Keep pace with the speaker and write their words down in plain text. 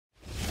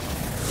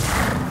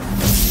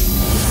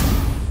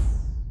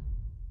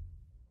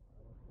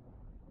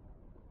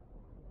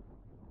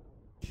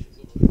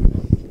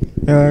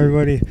Hello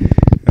everybody,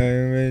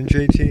 I'm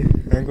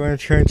JT. I'm going to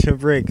try to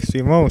break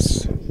the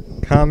most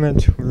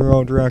comment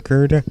world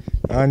record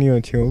on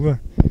YouTube.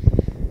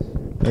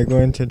 I'm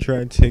going to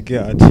try to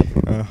get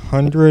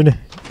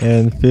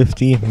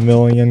 150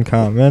 million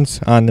comments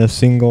on a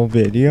single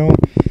video.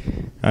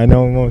 I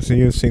know most of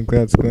you think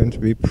that's going to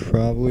be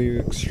probably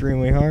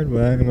extremely hard,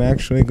 but I'm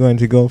actually going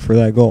to go for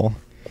that goal.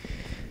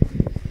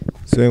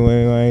 So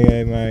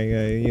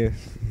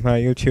my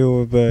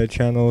YouTube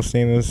channel's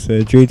name is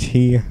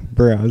JT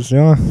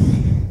Brazil.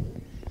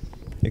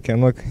 You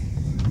can look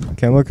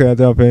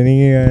it up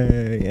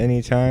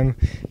any time.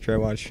 Try to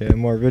watch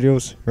more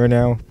videos. Right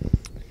now,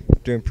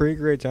 doing pretty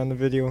great on the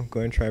video.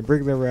 Going to try to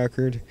break the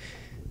record.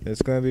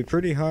 It's going to be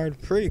pretty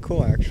hard, pretty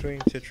cool actually,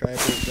 to try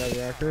to break that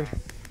record.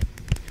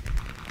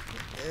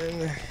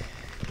 And you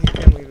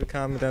can leave a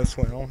comment as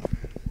well.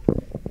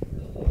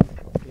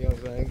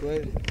 I'm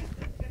glad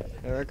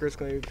the record's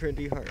going to be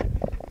pretty hard.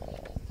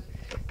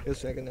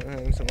 Just a second, I'm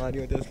having some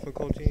audio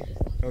difficulty.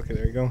 Okay,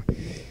 there you go.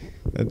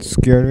 That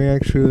scared me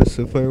actually. This is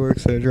the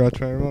fireworks I dropped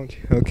my remote.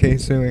 Okay,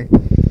 so make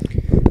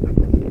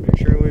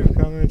sure to leave a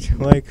comment,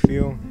 like,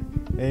 feel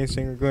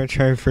anything. We're going to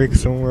try and break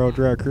some world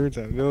records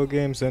on video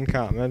games and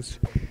comments.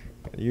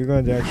 You're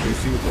going to actually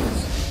see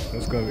this.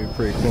 It's going to be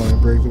pretty cool. I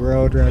break the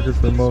world record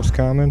for most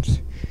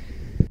comments.